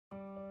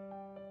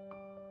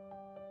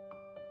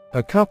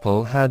A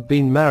couple had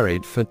been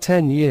married for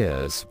 10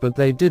 years but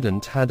they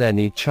didn't had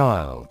any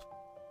child.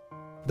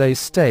 They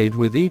stayed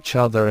with each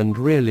other and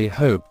really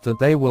hoped that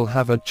they will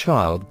have a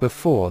child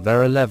before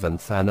their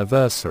 11th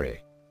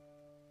anniversary.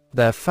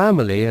 Their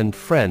family and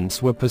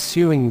friends were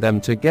pursuing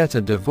them to get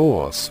a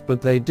divorce,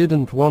 but they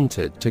didn't want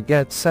it to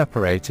get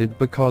separated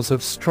because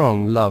of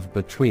strong love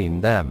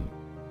between them.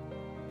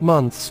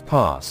 Months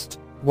passed.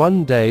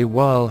 One day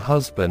while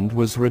husband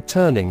was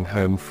returning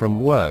home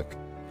from work,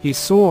 he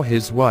saw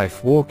his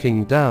wife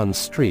walking down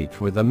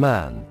street with a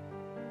man.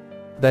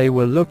 They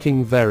were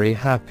looking very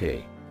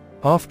happy.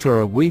 After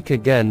a week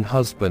again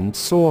husband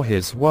saw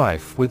his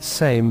wife with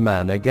same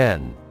man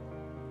again.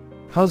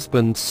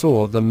 Husband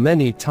saw them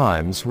many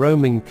times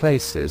roaming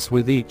places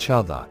with each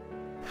other,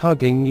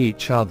 hugging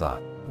each other.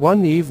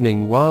 One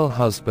evening while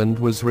husband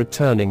was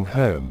returning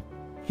home,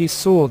 he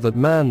saw that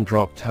man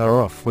dropped her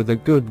off with a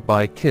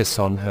goodbye kiss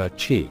on her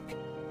cheek.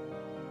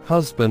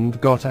 Husband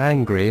got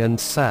angry and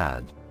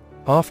sad.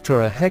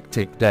 After a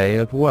hectic day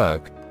at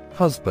work,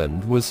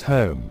 husband was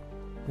home.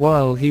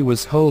 While he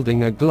was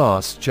holding a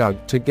glass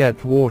jug to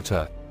get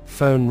water,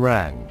 phone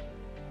rang.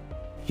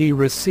 He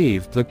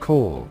received the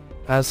call.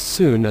 As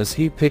soon as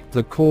he picked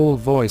the call,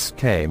 voice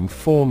came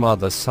from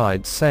other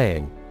side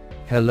saying,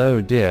 "Hello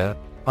dear,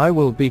 I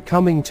will be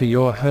coming to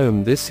your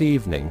home this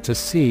evening to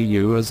see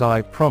you as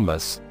I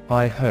promise,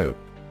 I hope."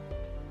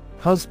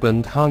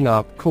 Husband hung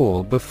up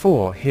call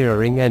before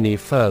hearing any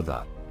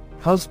further.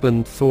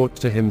 Husband thought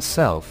to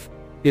himself,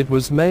 it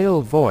was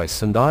male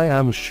voice and I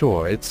am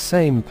sure it's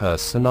same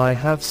person I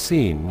have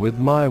seen with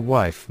my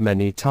wife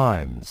many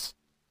times.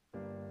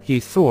 He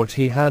thought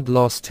he had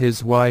lost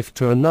his wife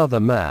to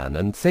another man,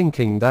 and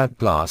thinking that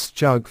glass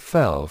jug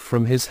fell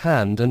from his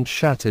hand and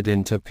shattered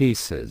into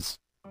pieces.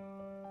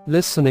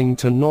 Listening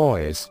to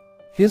noise,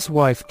 his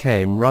wife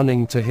came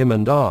running to him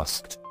and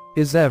asked,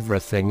 "Is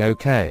everything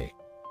okay?"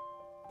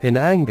 In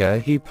anger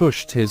he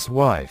pushed his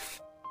wife.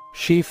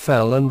 She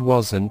fell and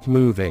wasn't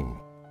moving.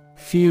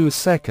 Few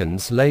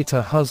seconds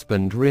later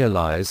husband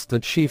realized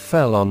that she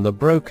fell on the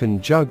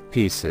broken jug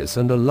pieces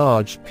and a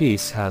large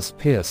piece has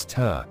pierced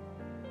her.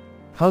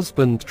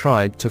 Husband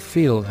tried to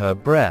feel her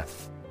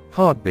breath,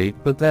 heartbeat,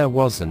 but there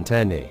wasn't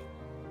any.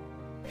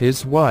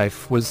 His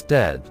wife was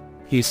dead.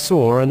 He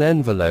saw an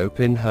envelope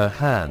in her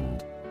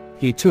hand.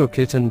 He took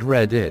it and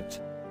read it.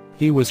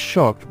 He was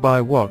shocked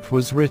by what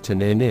was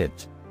written in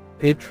it.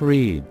 It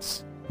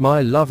reads,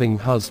 "My loving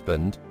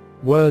husband,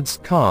 words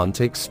can't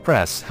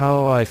express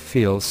how I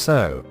feel,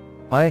 so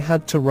I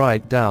had to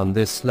write down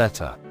this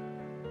letter.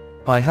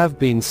 I have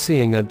been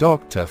seeing a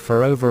doctor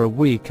for over a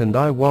week and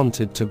I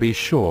wanted to be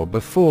sure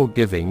before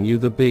giving you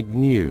the big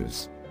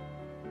news.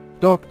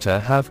 Doctor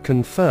have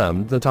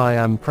confirmed that I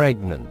am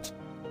pregnant.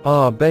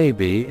 Our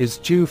baby is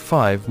due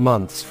 5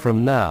 months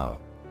from now.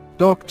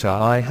 Doctor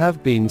I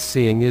have been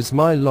seeing is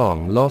my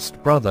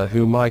long-lost brother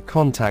whom I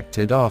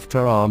contacted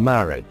after our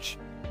marriage.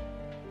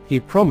 He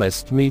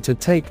promised me to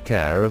take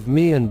care of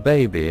me and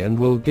baby and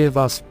will give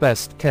us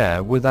best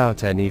care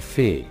without any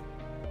fee.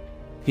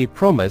 He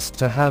promised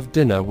to have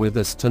dinner with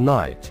us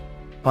tonight.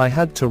 I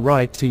had to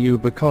write to you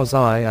because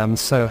I am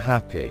so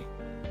happy.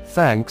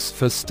 Thanks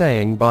for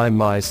staying by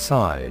my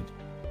side.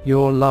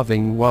 Your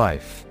loving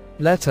wife."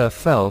 Letter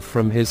fell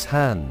from his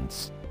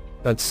hands.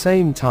 At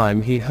same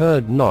time he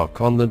heard knock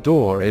on the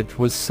door. It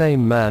was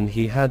same man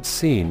he had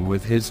seen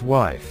with his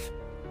wife.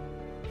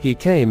 He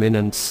came in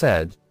and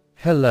said,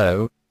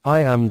 "Hello,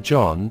 I am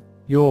John,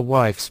 your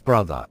wife's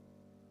brother."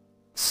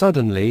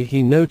 Suddenly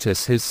he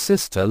noticed his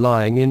sister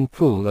lying in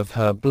pool of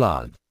her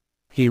blood.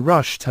 He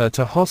rushed her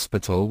to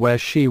hospital where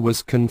she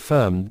was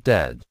confirmed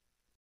dead.